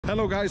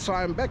Hello guys, so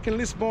I'm back in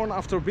Lisbon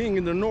after being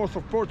in the north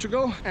of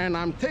Portugal, and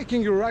I'm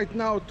taking you right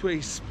now to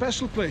a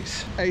special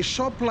place, a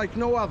shop like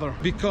no other,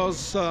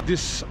 because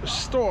this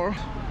store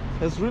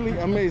has really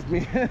amazed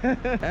me.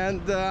 And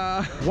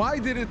why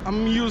did it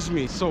amuse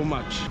me so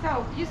much?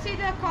 So you see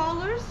the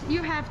colors,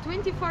 you have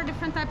 24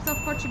 different types of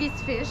Portuguese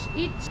fish.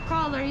 Each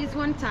color is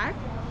one type.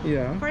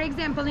 Yeah. For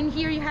example, in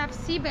here you have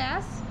sea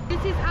bass.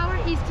 This is our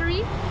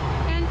history,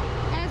 and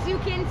as you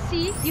can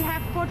see, you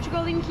have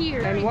Portugal in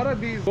here. And what are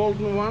these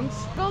golden ones?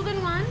 Golden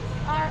ones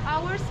are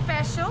our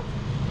special,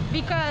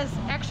 because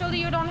actually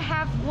you don't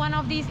have one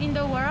of these in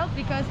the world,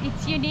 because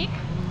it's unique.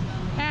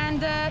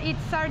 And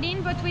it's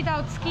sardine but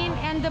without skin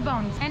and the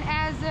bones, and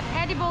has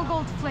edible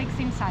gold flakes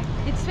inside.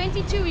 It's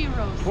 22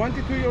 euros.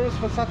 22 euros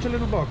for such a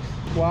little box.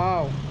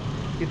 Wow.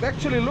 It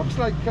actually looks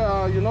like,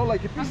 you know,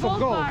 like a piece of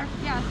gold. Bar,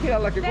 yes. Yeah,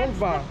 like a That's gold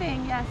bar. The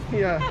thing, yes.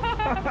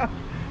 Yeah.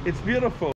 It's beautiful.